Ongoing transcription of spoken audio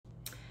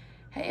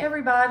Hey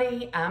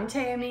everybody, I'm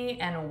Tammy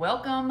and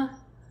welcome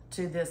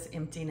to this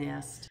empty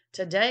nest.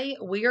 Today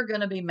we are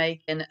going to be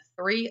making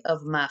 3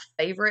 of my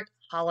favorite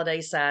holiday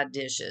side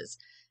dishes.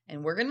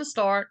 And we're going to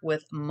start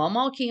with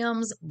MawMaw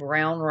Kim's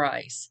brown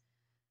rice.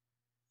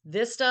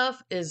 This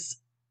stuff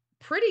is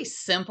pretty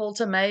simple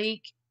to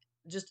make,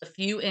 just a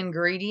few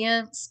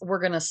ingredients.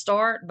 We're going to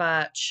start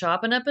by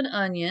chopping up an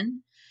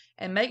onion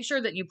and make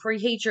sure that you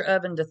preheat your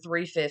oven to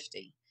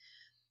 350.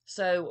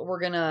 So we're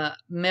going to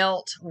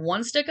melt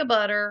 1 stick of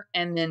butter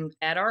and then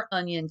add our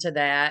onion to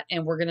that.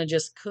 And we're going to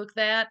just cook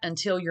that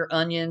until your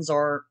onions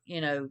are,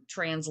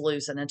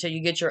 translucent, until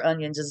you get your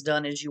onions as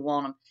done as you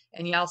want them.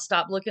 And y'all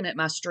stop looking at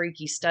my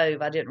streaky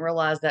stove. I didn't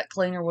realize that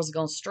cleaner was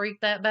going to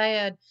streak that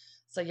bad.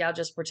 So y'all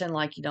just pretend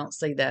like you don't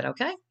see that,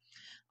 okay?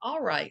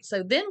 All right.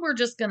 So then we're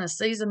just going to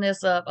season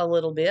this up a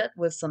little bit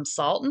with some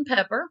salt and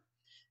pepper.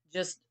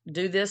 Just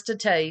do this to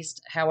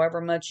taste however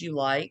much you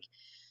like.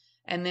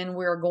 And then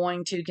we're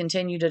going to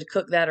continue to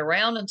cook that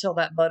around until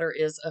that butter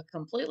is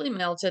completely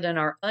melted and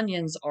our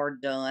onions are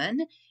done.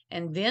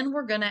 And then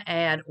we're going to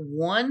add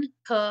 1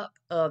 cup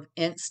of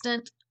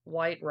instant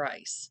white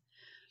rice.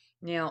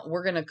 Now,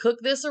 we're going to cook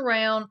this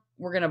around.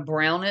 We're going to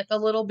brown it a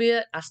little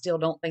bit. I still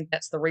don't think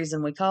that's the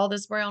reason we call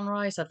this brown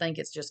rice. I think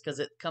it's just because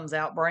it comes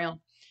out brown,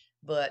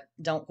 but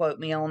don't quote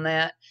me on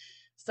that.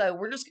 So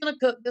we're just going to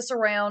cook this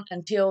around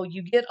until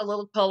you get a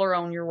little color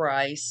on your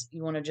rice.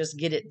 You want to just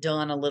get it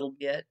done a little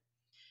bit.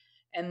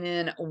 And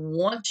then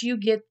once you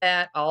get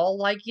that all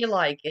like you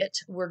like it,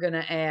 we're going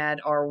to add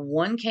our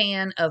 1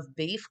 can of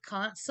beef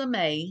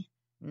consomme,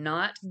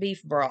 not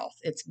beef broth.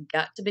 It's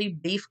got to be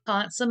beef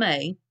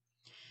consomme.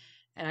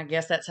 And I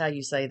guess that's how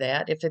you say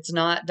that. If it's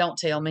not, don't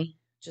tell me.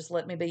 Just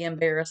let me be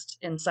embarrassed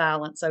in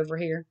silence over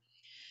here.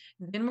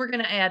 Then we're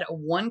going to add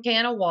 1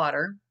 can of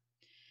water.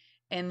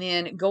 And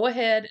then go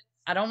ahead.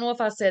 I don't know if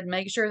I said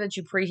make sure that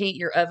you preheat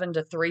your oven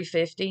to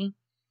 350.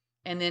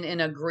 And then in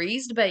a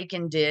greased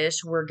baking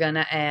dish, we're going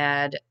to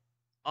add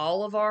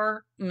all of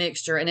our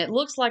mixture. And it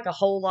looks like a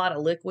whole lot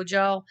of liquid,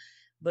 y'all,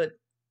 but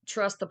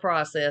trust the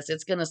process.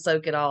 It's going to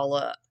soak it all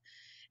up.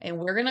 And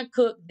we're going to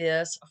cook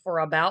this for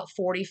about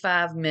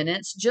 45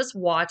 minutes. Just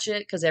watch it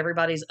because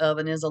everybody's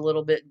oven is a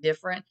little bit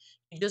different.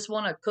 You just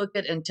want to cook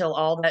it until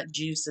all that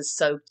juice is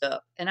soaked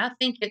up. And I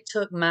think it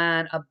took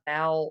mine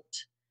about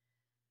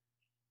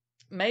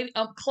maybe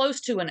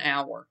close to an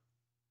hour.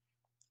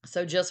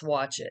 So just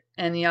watch it.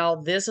 And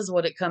y'all, this is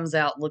what it comes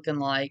out looking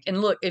like. And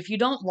look, if you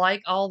don't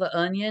like all the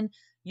onion,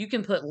 you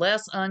can put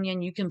less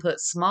onion. You can put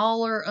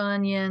smaller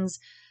onions.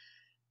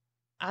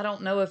 I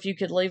don't know if you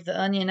could leave the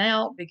onion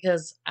out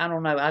because I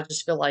don't know. I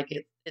just feel like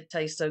it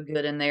tastes so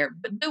good in there.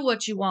 But do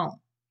what you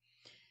want.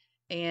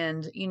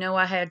 And,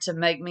 I had to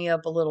make me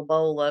up a little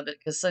bowl of it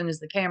because as soon as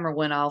the camera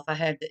went off, I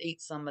had to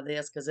eat some of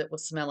this because it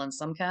was smelling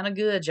some kind of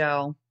good,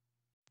 y'all.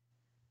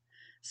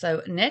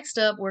 So next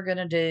up, we're going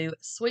to do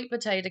sweet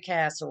potato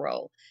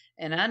casserole.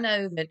 And I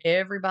know that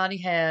everybody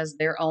has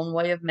their own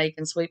way of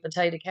making sweet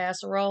potato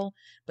casserole,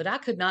 but I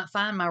could not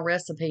find my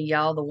recipe,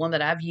 y'all, the one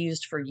that I've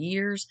used for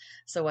years.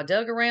 So I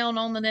dug around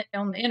on the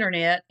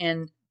internet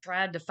and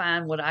tried to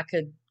find what I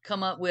could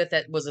come up with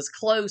that was as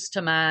close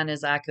to mine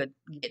as I could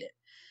get it.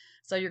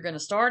 So you're going to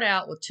start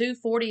out with 2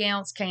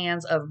 40-ounce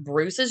cans of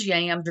Bruce's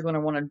yams. You're going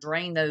to want to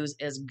drain those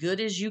as good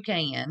as you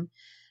can.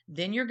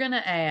 Then you're going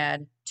to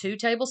add 2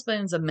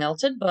 tablespoons of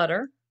melted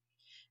butter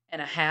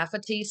and a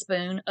 1/2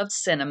 teaspoon of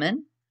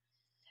cinnamon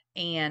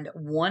and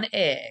 1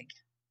 egg.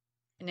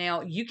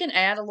 Now, you can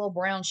add a little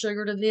brown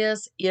sugar to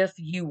this if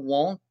you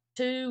want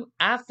to.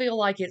 I feel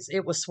like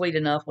it was sweet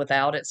enough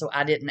without it, so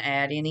I didn't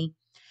add any.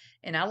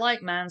 And I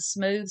like mine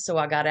smooth, so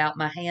I got out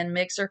my hand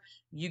mixer.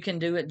 You can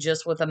do it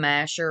just with a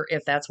masher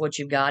if that's what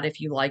you've got, if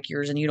you like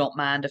yours and you don't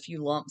mind a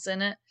few lumps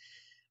in it.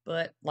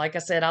 But like I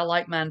said, I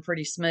like mine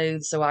pretty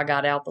smooth, so I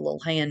got out the little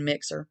hand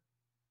mixer.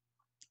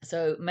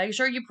 So make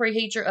sure you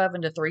preheat your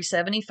oven to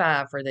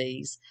 375 for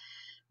these.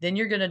 Then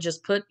you're going to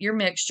just put your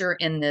mixture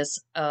in this,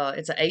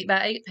 it's an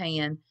 8x8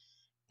 pan,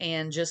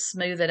 and just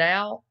smooth it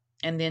out.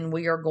 And then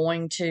we are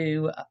going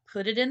to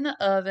put it in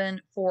the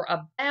oven for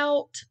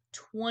about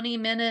 20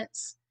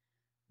 minutes,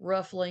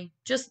 roughly,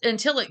 just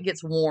until it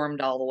gets warmed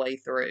all the way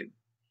through.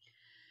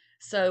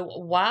 So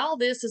while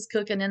this is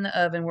cooking in the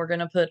oven, we're going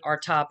to put our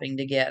topping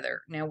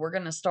together. Now we're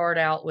going to start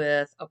out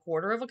with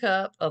 1/4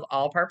 cup of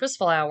all-purpose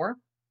flour,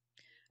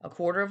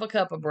 1/4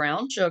 cup of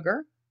brown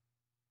sugar,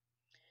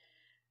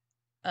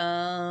 a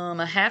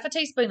 1/2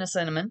 teaspoon of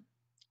cinnamon,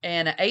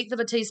 and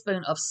 1/8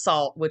 teaspoon of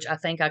salt, which I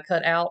think I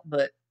cut out,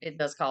 but it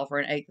does call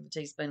for 1/8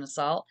 teaspoon of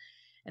salt.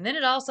 And then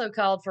it also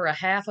called for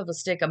 1/2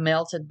 stick of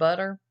melted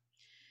butter.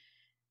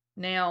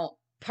 Now,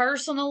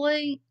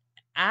 personally,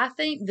 I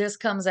think this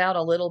comes out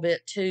a little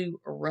bit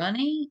too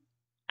runny.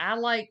 I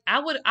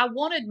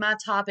wanted my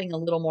topping a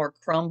little more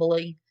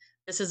crumbly.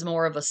 This is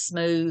more of a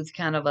smooth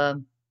kind of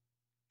a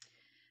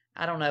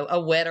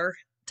wetter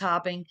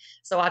topping.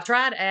 So I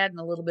tried adding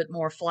a little bit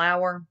more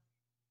flour.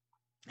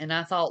 And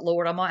I thought,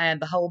 Lord, I'm going to add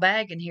the whole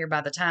bag in here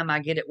by the time I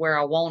get it where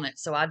I want it.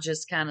 So I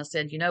just kind of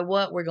said, you know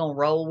what? We're going to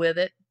roll with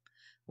it.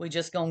 We're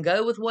just going to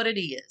go with what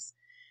it is.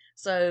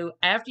 So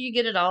after you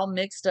get it all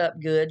mixed up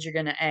good, you're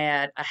going to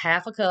add a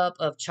half a cup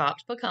of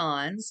chopped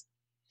pecans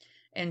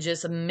and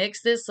just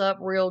mix this up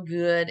real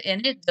good.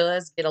 And it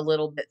does get a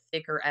little bit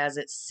thicker as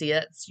it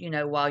sits,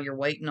 while you're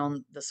waiting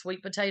on the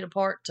sweet potato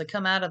part to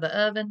come out of the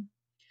oven.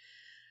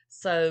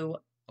 So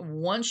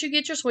once you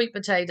get your sweet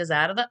potatoes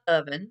out of the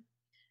oven,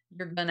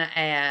 you're going to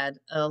add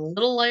a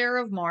little layer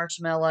of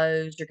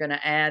marshmallows. You're going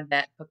to add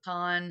that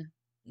pecan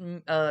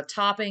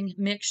topping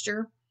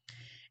mixture.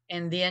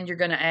 And then you're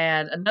going to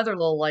add another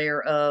little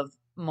layer of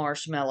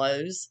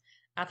marshmallows.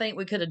 I think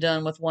we could have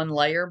done with one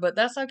layer, but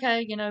that's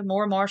okay.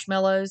 More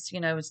marshmallows,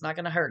 it's not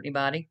going to hurt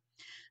anybody.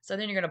 So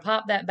then you're going to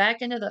pop that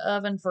back into the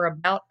oven for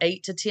about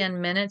 8 to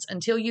 10 minutes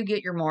until you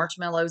get your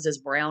marshmallows as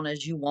brown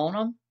as you want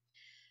them.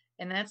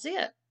 And that's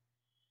it.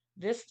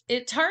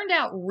 It turned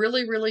out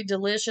really, really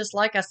delicious.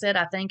 Like I said,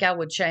 I think I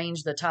would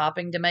change the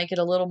topping to make it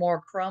a little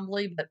more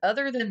crumbly, but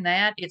other than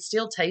that, it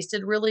still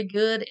tasted really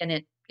good and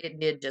it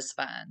did just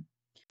fine.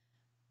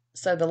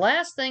 So the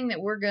last thing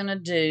that we're going to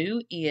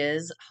do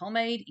is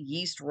homemade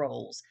yeast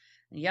rolls.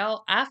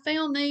 Y'all, I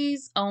found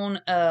these on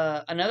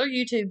another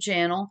YouTube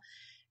channel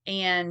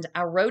and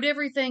I wrote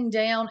everything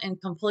down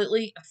and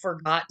completely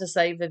forgot to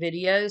save the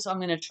video. So I'm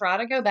going to try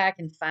to go back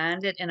and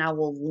find it and I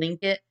will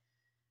link it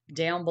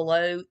down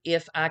below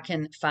if I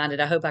can find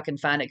it. I hope I can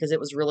find it because it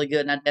was really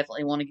good and I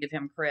definitely want to give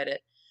him credit.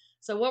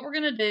 So what we're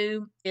going to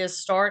do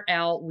is start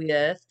out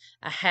with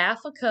a half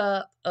a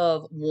cup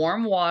of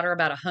warm water,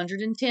 about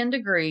 110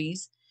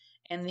 degrees.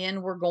 And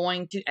then we're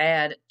going to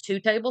add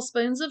 2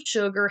 tablespoons of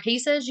sugar. He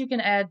says you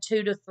can add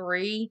 2 to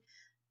 3.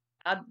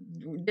 I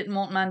didn't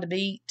want mine to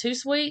be too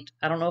sweet.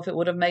 I don't know if it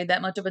would have made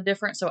that much of a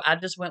difference. So I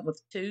just went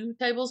with 2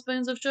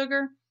 tablespoons of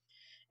sugar.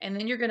 And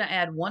then you're going to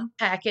add 1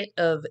 packet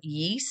of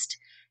yeast.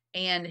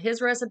 And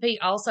his recipe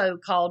also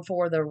called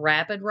for the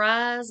rapid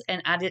rise,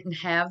 and I didn't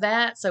have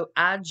that. So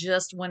I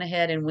just went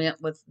ahead and went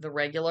with the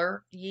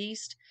regular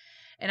yeast.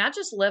 And I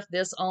just left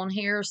this on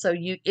here. So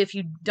if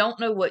you don't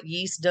know what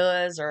yeast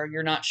does or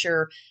you're not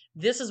sure,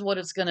 this is what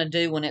it's going to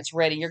do when it's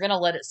ready. You're going to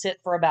let it sit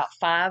for about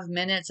 5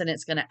 minutes and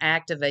it's going to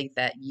activate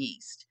that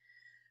yeast.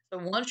 So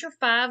once your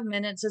 5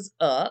 minutes is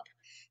up,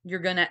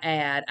 you're going to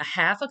add a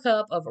half a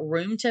cup of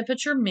room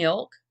temperature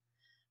milk,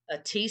 a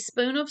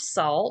teaspoon of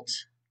salt,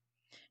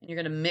 and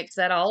you're going to mix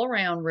that all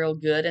around real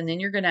good. And then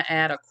you're going to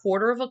add a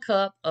quarter of a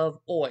cup of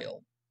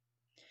oil.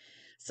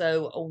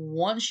 So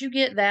once you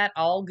get that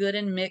all good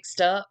and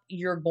mixed up,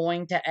 you're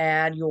going to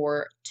add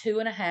your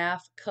 2.5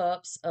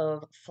 cups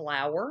of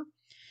flour.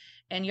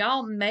 And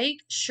y'all make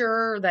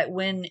sure that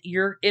when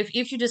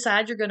if you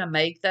decide you're going to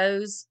make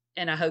those,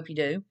 and I hope you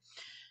do,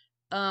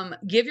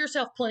 give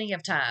yourself plenty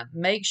of time.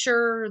 Make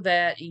sure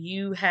that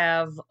you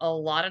have a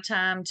lot of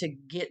time to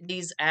get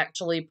these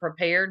actually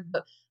prepared.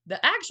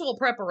 The actual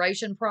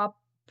preparation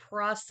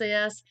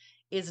process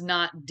is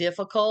not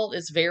difficult.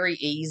 It's very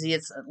easy.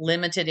 It's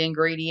limited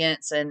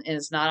ingredients and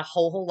it's not a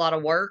whole lot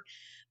of work,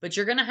 but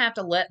you're going to have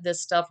to let this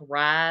stuff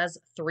rise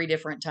 3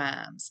 different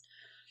times.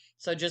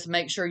 So just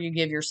make sure you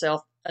give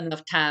yourself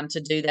enough time to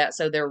do that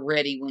so they're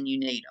ready when you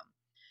need them.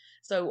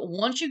 So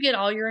once you get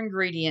all your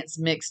ingredients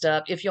mixed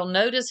up, if you'll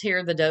notice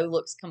here, the dough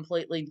looks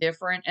completely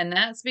different. And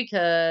that's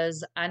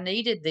because I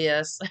kneaded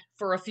this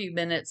for a few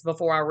minutes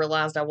before I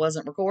realized I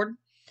wasn't recording.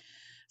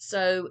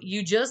 So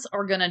you just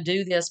are going to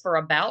do this for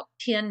about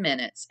 10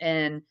 minutes.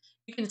 And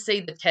you can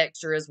see the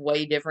texture is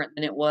way different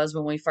than it was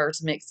when we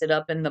first mixed it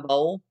up in the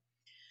bowl.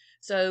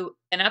 So,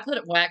 and I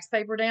put wax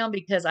paper down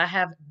because I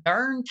have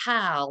darn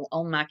tile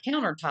on my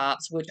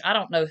countertops, which I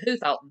don't know who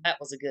thought that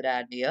was a good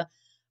idea.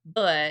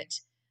 But,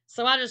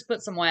 so I just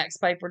put some wax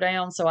paper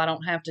down so I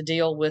don't have to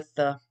deal with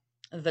the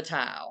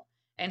tile.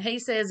 And he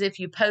says if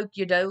you poke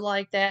your dough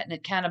like that and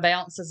it kind of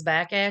bounces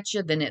back at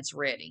you, then it's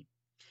ready.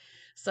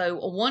 So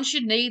once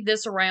you knead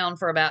this around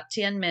for about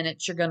 10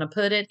 minutes, you're going to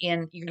put it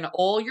in, you're going to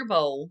oil your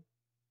bowl,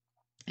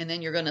 and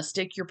then you're going to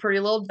stick your pretty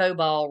little dough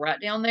ball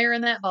right down there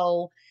in that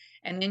bowl,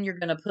 and then you're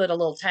going to put a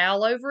little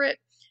towel over it,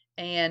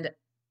 and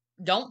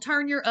don't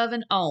turn your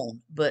oven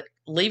on, but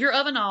leave your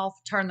oven off,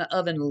 turn the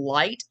oven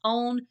light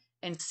on,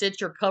 and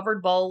sit your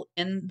covered bowl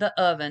in the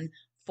oven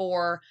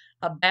for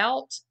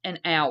about an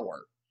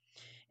hour.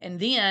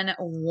 And then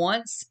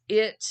once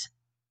it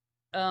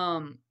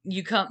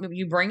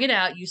you bring it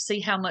out, you see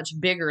how much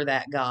bigger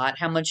that got,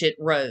 how much it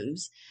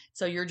rose.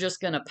 So you're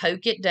just going to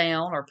poke it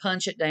down or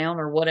punch it down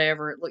or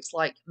whatever. It looks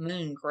like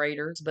moon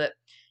craters, but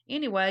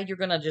anyway, you're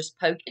going to just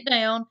poke it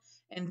down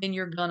and then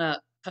you're going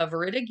to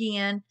cover it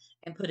again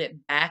and put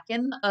it back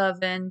in the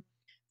oven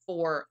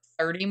for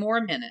 30 more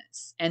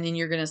minutes. And then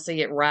you're going to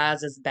see it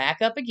rises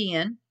back up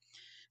again.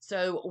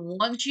 So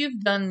once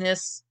you've done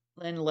this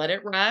and let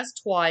it rise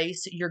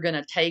twice, you're going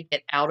to take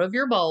it out of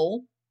your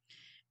bowl.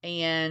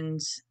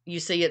 And you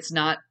see it's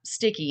not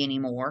sticky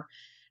anymore.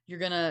 You're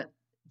going to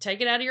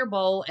take it out of your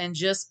bowl and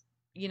just,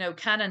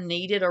 kind of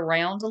knead it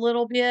around a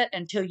little bit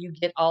until you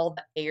get all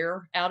the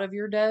air out of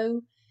your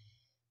dough.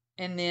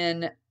 And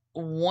then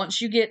once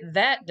you get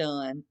that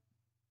done,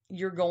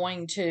 you're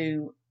going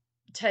to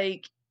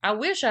I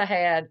wish I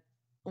had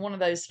one of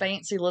those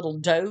fancy little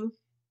dough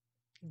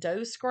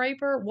dough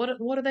scraper.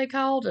 What are they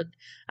called?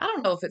 I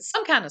don't know if it's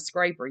some kind of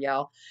scraper,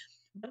 y'all.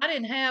 But I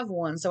didn't have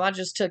one, so I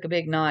just took a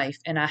big knife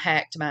and I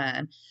hacked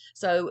mine.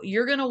 So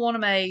you're going to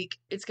want to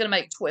it's going to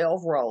make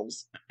 12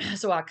 rolls.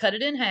 So I cut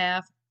it in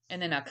half,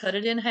 and then I cut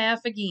it in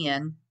half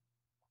again.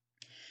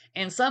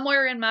 And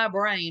somewhere in my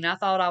brain, I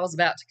thought I was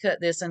about to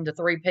cut this into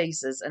 3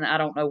 pieces, and I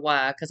don't know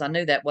why, because I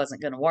knew that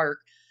wasn't going to work.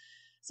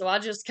 So I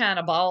just kind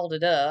of balled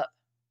it up,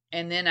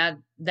 and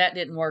then that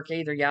didn't work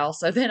either, y'all.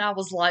 So then I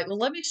was like, well,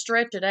 let me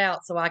stretch it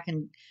out so I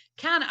can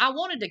I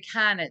wanted to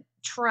kind of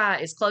try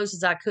as close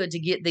as I could to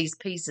get these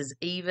pieces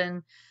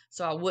even,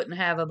 so I wouldn't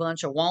have a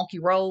bunch of wonky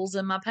rolls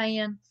in my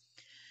pan.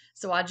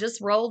 So I just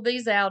rolled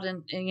these out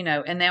and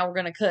now we're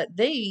going to cut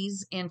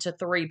these into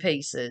 3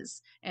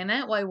 pieces. And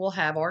that way we'll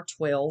have our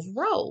 12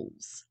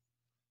 rolls.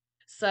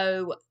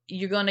 So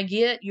you're going to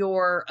get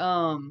your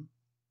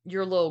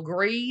little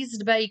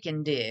greased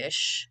bacon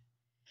dish,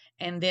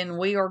 and then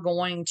we are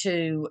going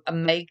to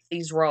make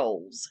these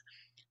rolls.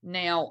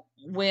 Now,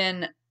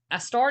 when I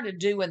started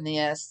doing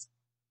this,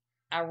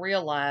 I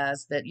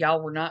realized that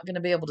y'all were not going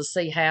to be able to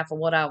see half of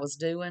what I was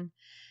doing.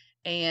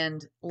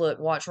 And look,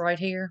 watch right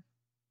here.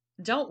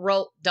 Don't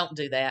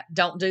do that.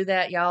 Don't do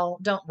that, y'all.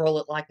 Don't roll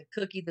it like a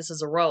cookie. This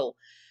is a roll.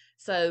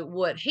 So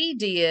what he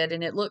did,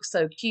 and it looks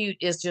so cute,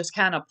 is just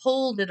kind of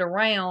pulled it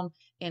around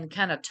and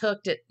kind of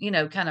tucked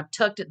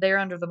it there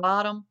under the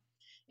bottom.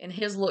 And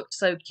his looked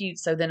so cute.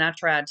 So then I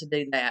tried to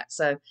do that.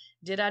 So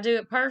did I do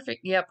it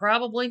perfect? Yeah,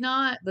 probably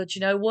not. But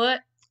you know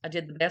what? I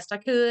did the best I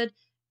could.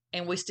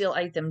 And we still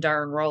ate them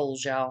darn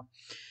rolls, y'all.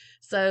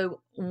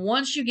 So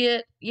once you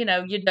get,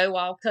 your dough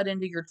all cut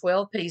into your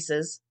 12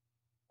 pieces,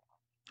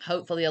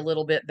 hopefully a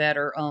little bit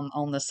better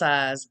on the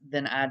size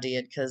than I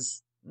did,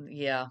 because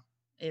yeah,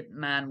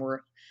 mine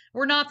were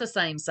not the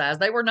same size.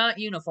 They were not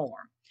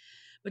uniform.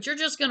 But you're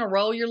just going to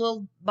roll your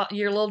little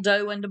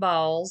dough into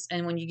balls,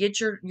 and when you get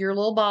your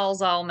little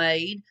balls all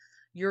made,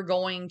 you're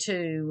going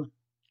to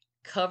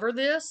cover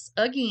this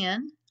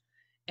again,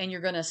 and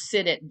you're going to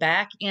sit it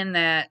back in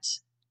that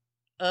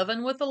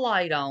oven with the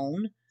light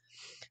on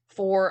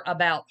for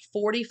about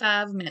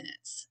 45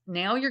 minutes.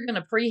 Now you're going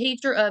to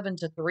preheat your oven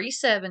to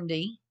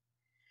 370.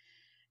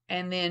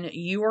 And then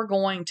you are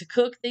going to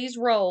cook these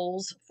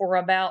rolls for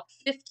about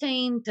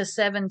 15 to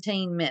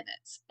 17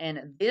 minutes.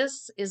 And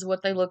this is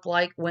what they look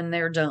like when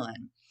they're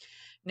done.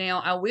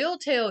 Now, I will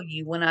tell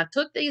you, when I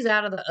took these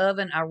out of the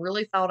oven, I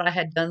really thought I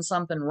had done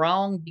something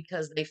wrong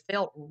because they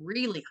felt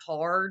really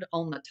hard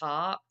on the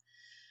top.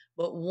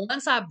 But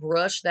once I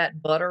brushed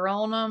that butter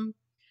on them,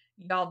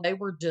 y'all, they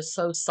were just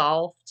so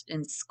soft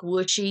and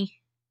squishy.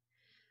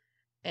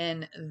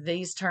 And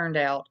these turned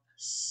out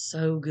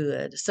so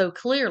good. So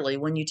clearly,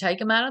 when you take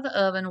them out of the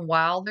oven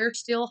while they're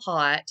still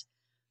hot,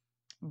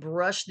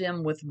 brush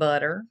them with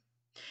butter.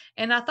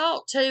 And I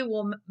thought too,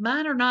 well,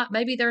 mine are not,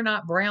 maybe they're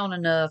not brown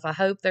enough. I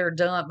hope they're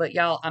done. But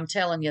y'all, I'm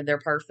telling you, they're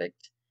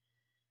perfect.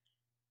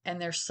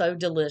 And they're so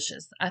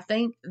delicious. I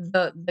think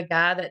the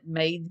guy that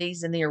made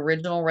these in the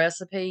original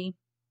recipe,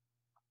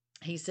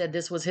 he said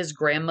this was his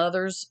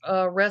grandmother's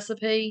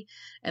recipe,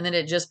 and then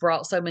it just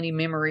brought so many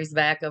memories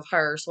back of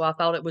her. So I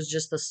thought it was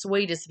just the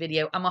sweetest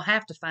video. I'm going to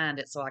have to find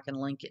it so I can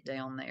link it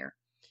down there.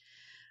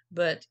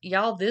 But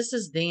y'all, this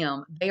is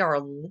them. They are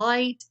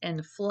light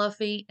and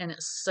fluffy, and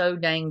it's so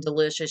dang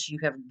delicious. You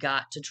have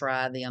got to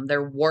try them.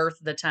 They're worth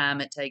the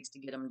time it takes to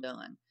get them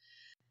done.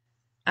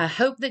 I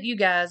hope that you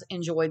guys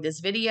enjoyed this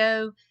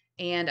video,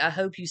 and I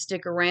hope you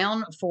stick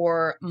around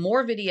for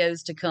more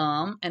videos to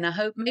come. And I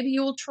hope maybe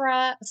you'll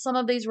try some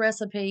of these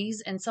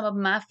recipes, and some of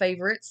my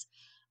favorites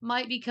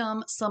might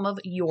become some of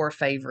your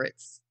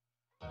favorites.